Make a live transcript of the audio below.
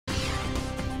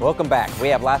Welcome back. We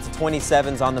have lots of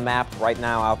 27s on the map right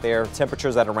now out there.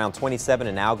 Temperatures at around 27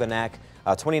 in Algonac,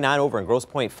 29 over in Grosse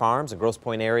Pointe Farms, the Grosse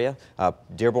Pointe area.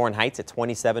 Dearborn Heights at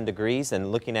 27 degrees,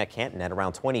 and looking at Canton at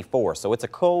around 24. So it's a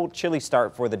cold, chilly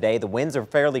start for the day. The winds are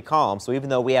fairly calm, so even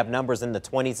though we have numbers in the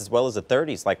 20s as well as the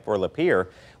 30s like for Lapeer,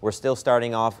 we're still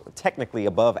starting off technically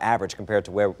above average compared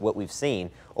to what we've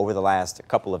seen over the last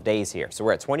couple of days here. So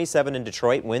we're at 27 in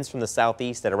Detroit, winds from the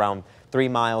southeast at around 3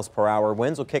 miles per hour.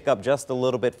 Winds will kick up just a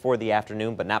little bit for the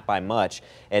afternoon, but not by much.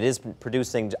 It is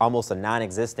producing almost a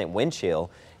non-existent wind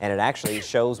chill, and it actually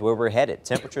shows where we're headed.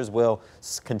 Temperatures will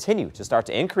continue to start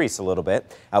to increase a little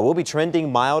bit. We'll be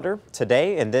trending milder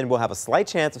today, and then we'll have a slight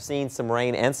chance of seeing some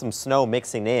rain and some snow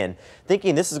mixing in.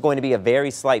 Thinking this is going to be a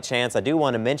very slight chance. I do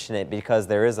want to mention it because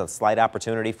there is a slight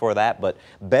opportunity for that, but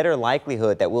better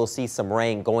likelihood that we'll see some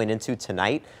rain going into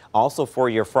tonight. Also for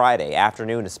your Friday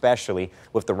afternoon, especially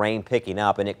with the rain picking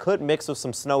up, and it could mix with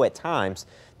some snow at times.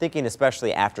 Thinking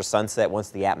especially after sunset once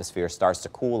the atmosphere starts to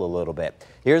cool a little bit.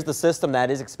 Here's the system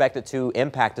that is expected to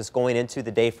impact us going into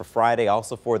the day for Friday,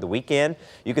 also for the weekend.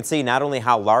 You can see not only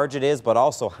how large it is, but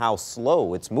also how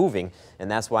slow it's moving. And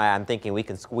that's why I'm thinking we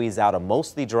can squeeze out a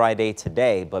mostly dry day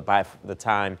today, but by the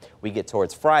time we get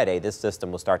towards Friday, this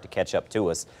system will start to catch up to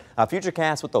us.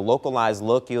 Futurecast with a localized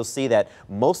look, you'll see that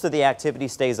most of the activity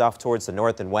stays off towards the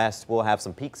north and west. We'll have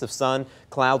some peaks of sun.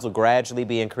 Clouds will gradually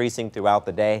be increasing throughout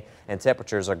the day, and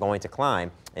temperatures are going to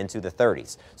climb into the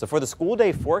 30s. So for the school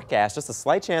day forecast, just a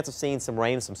slight chance of seeing some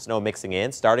rain, some snow mixing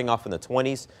in. Starting off in the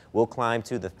 20s, we'll climb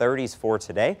to the 30s for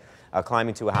today,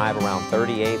 climbing to a high of around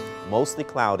 38, mostly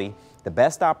cloudy. The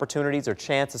best opportunities or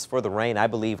chances for the rain, I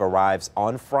believe, arrives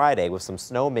on Friday with some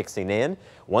snow mixing in.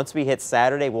 Once we hit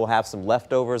Saturday, we'll have some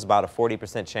leftovers, about a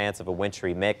 40% chance of a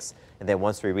wintry mix. And then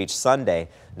once we reach Sunday,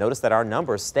 notice that our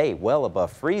numbers stay well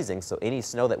above freezing, so any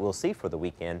snow that we'll see for the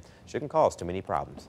weekend shouldn't cause too many problems.